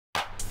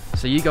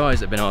So you guys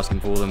have been asking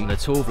for them. The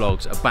tour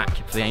vlogs are back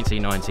for the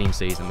 18-19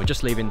 season. We're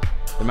just leaving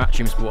the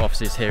Matchroom Sport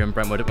offices here in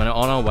Brentwood. We're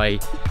on our way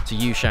to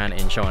Yushan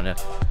in China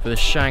for the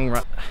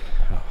Shangrao.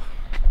 Oh,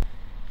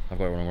 I've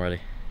got it wrong already.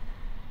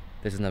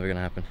 This is never going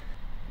to happen.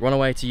 We're on our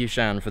way to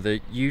Yushan for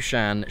the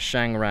Yushan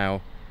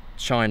Shangrao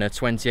China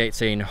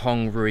 2018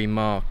 Hongrui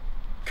Ma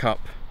Cup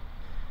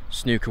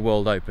Snooker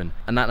World Open,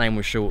 and that name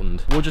was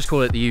shortened. We'll just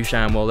call it the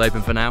Yushan World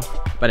Open for now.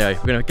 But anyway,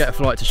 we're going to get a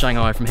flight to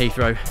Shanghai from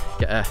Heathrow,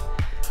 get a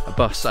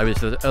bus over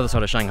to the other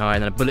side of Shanghai,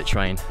 and then a bullet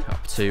train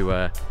up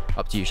to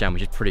Yushan,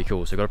 which is pretty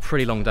cool. So we've got a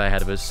pretty long day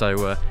ahead of us.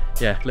 So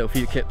yeah, little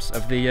few clips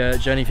of the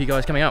journey for you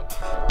guys coming up.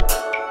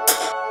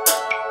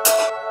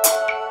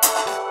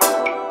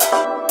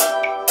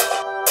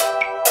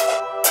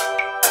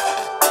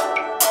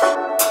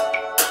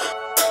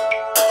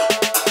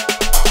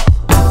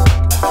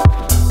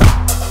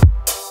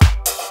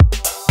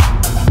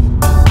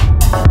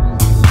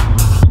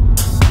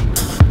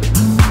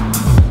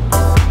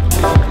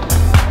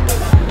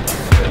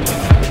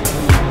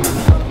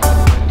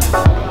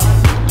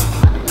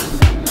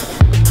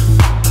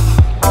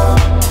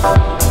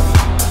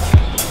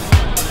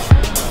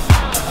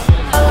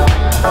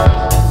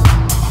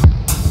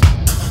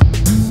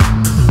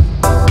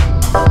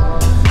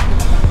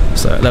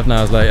 So 11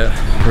 hours later,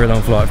 a real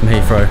long flight from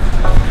Heathrow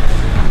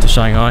to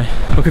Shanghai.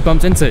 Look who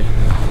bumped into.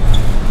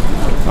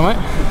 Alright?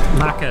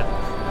 Macca.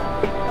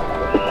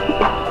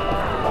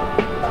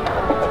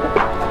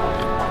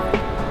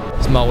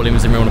 It's Mark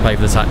Williams didn't really want to pay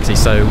for the taxi,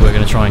 so we're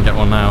going to try and get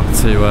one now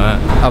to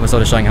other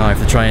side of Shanghai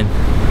for the train,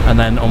 and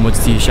then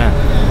onwards to Yushan.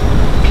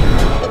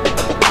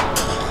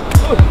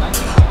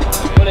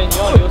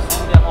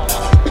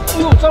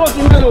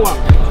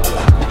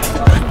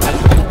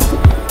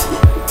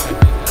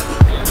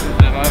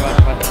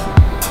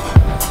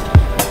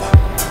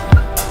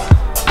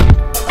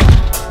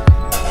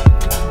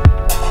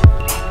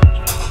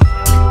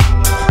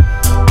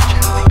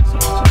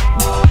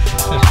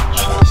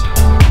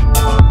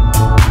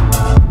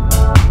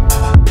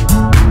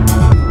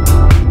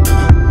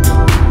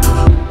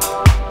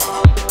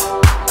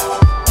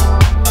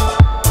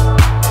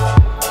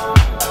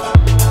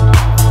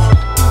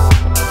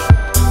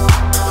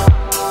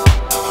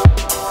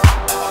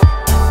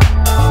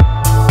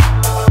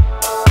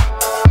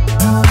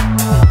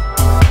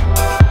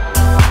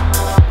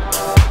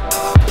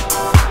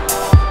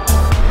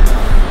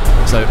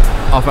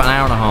 After an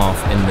hour and a half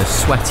in the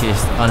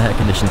sweatiest, unair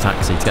conditioned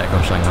taxi to get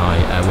across Shanghai,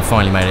 we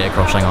finally made it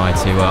across Shanghai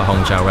to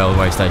Hongqiao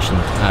railway station.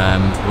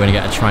 We're going to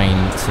get a train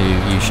to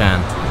Yushan.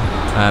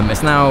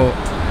 It's now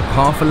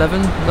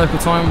 11:30 local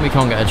time. We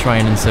can't get a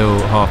train until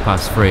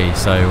 3:30.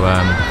 So,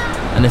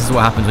 and this is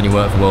what happens when you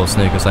work for World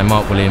Snooker. So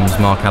Mark Williams,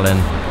 Mark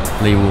Allen,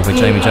 Lee Walker,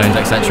 Jamie Jones,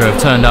 etc.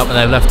 have turned up, and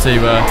they've left to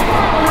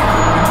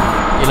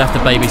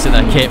babysit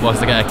their kit whilst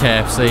they get a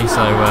KFC.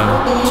 So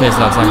cheers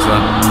lads, thanks for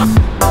that.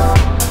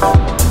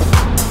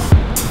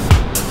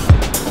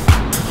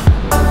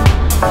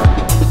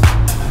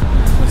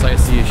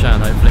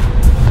 Yushan, hopefully.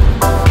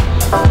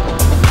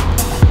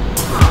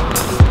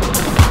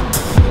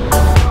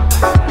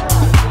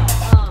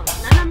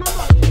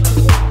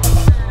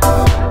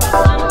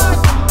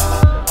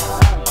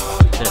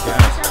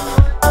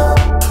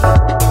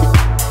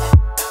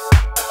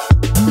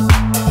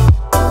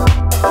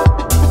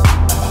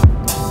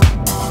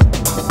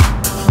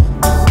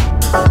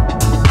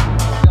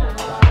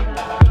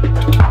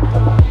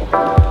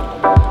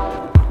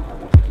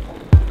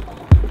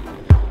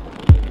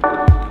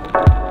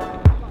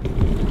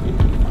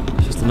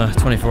 Just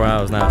 24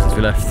 hours now since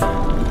we left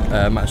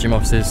Matchroom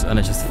offices, and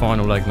it's just the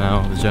final leg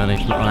now of the journey.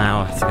 About an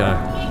hour to go.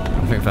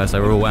 I think fair to say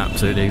we're all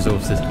absolutely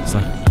exhausted. So.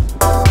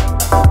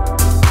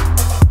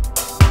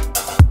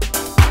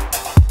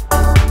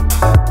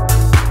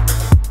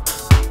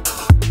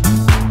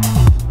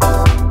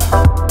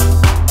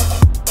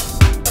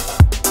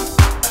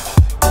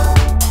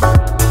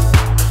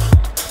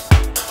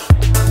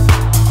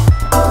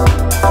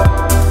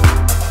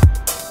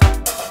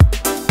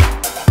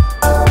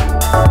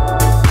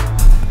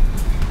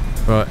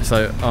 Right,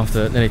 so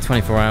after nearly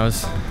 24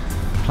 hours,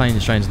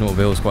 planes, trains and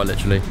automobiles, quite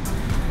literally,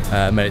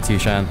 made it to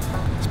Yushan.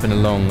 It's been a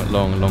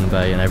long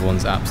day and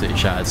everyone's absolutely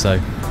shattered, so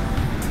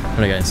I'm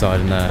gonna get inside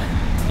and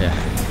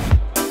yeah.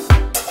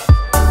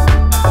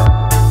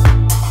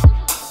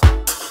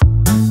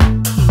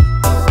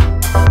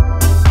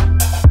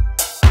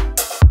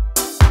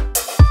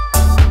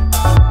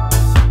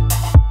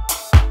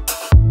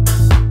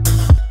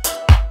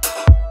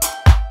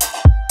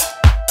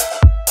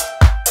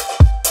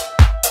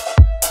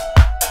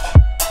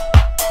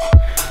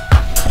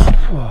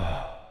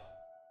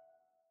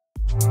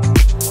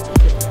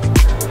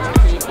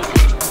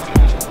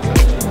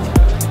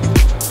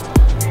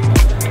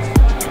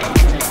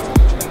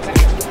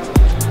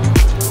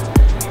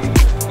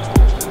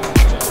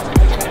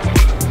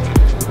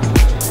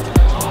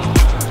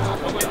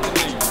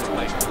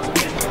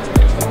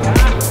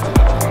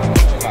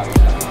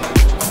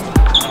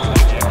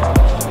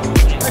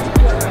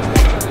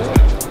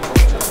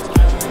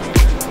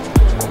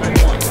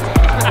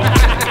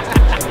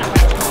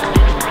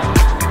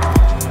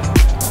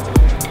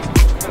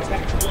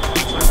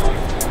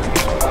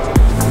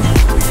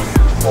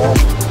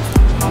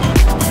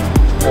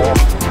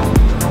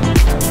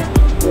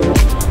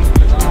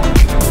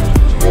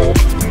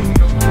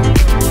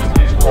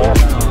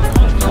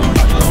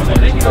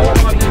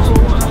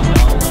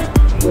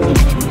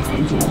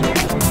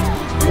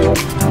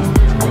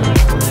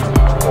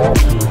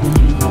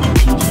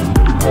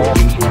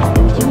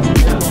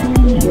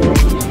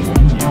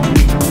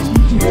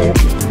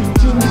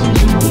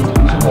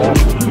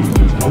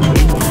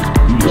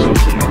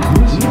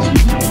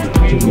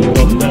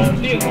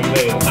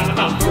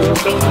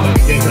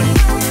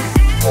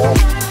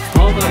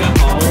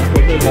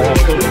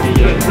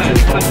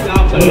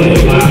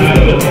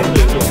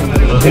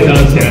 非常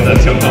显得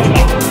相当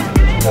好。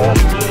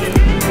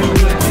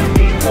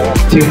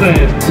请在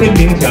签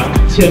名墙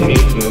签名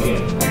留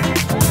念。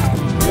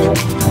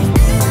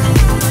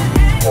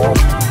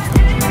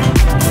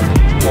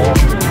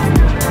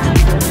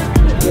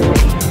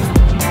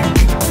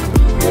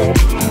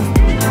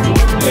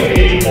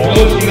有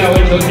请两位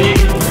球星。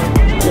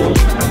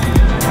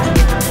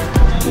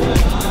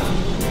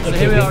 So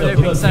here we are at the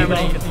opening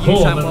ceremony of the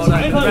Yushan World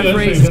Open. The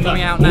referee is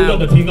coming out now.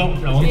 He's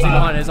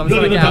behind us. I'm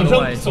trying to get out of the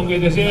way. It's probably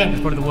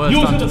the worst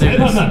time to do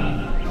this.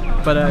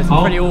 But it's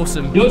pretty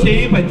awesome.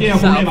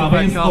 Set up a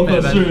red carpet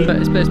event. But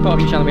it's part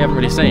of Yushan that we haven't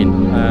really seen.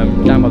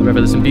 Down by the river,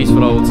 there's some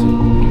beautiful old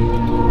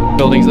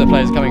buildings that the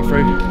players are coming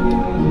through.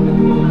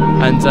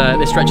 And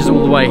this stretches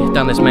all the way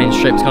down this main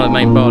strip. It's kind of the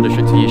main bar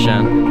district of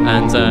Yushan.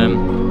 And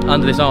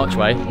under this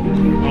archway,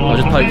 I'll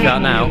just poke you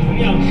out now,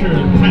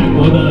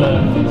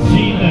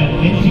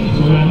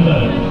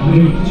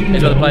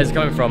 is where the players are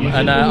coming from,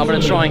 and I'm going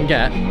to try and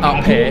get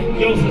up here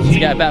to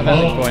get a better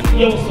vantage point.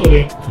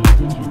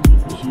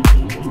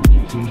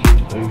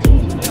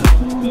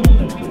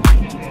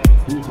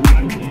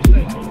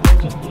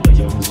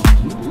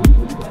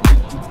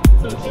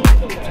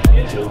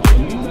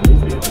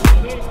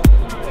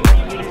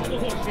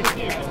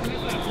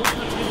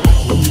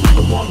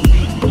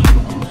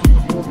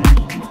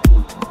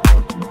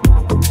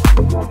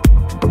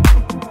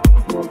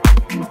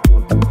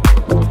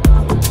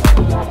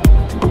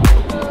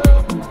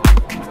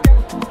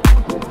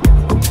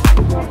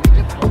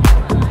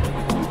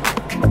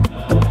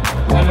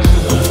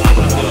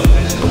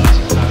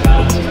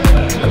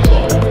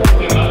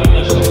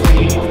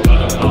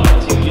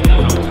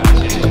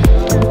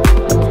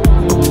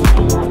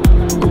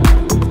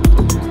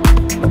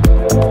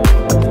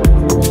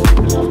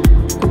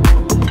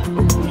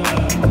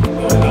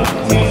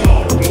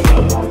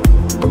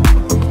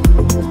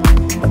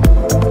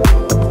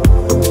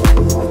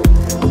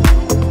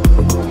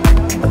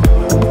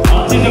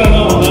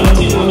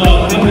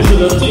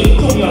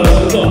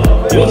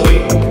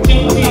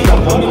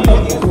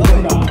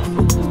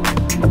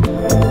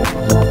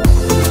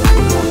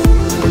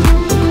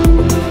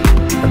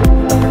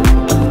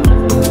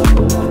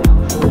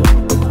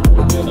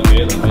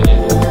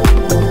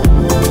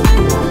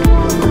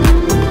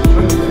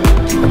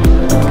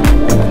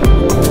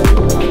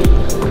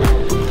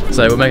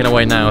 So we're making our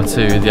way now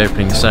to the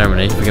opening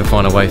ceremony. We can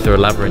find our way through a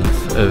labyrinth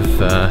of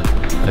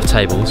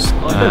tables.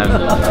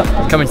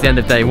 Coming to the end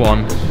of day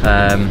one,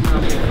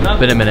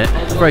 been a minute.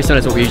 Very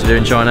similar to what we usually do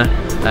in China.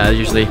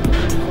 Usually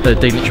the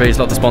dignitaries,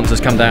 a lot of the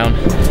sponsors come down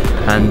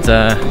and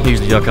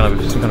usually do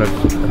some kind of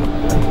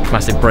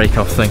massive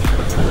break-off thing.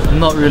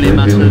 Not really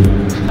massive.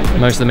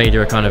 Most of the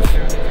media are kind of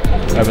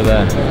over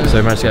there, so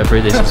we managed to get a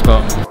pretty decent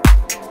spot.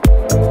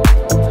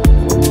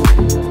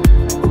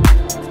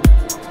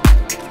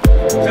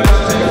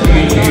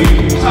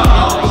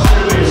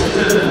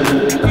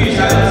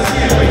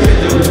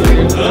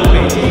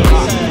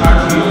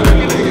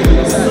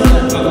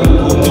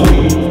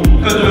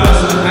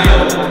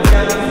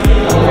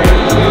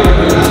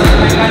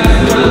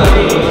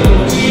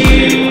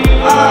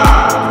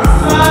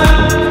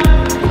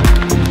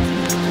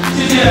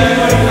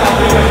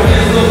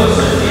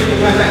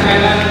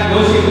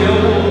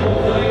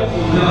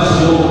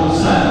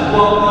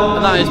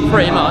 And that is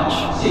pretty much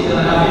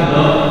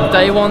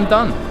day one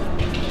done.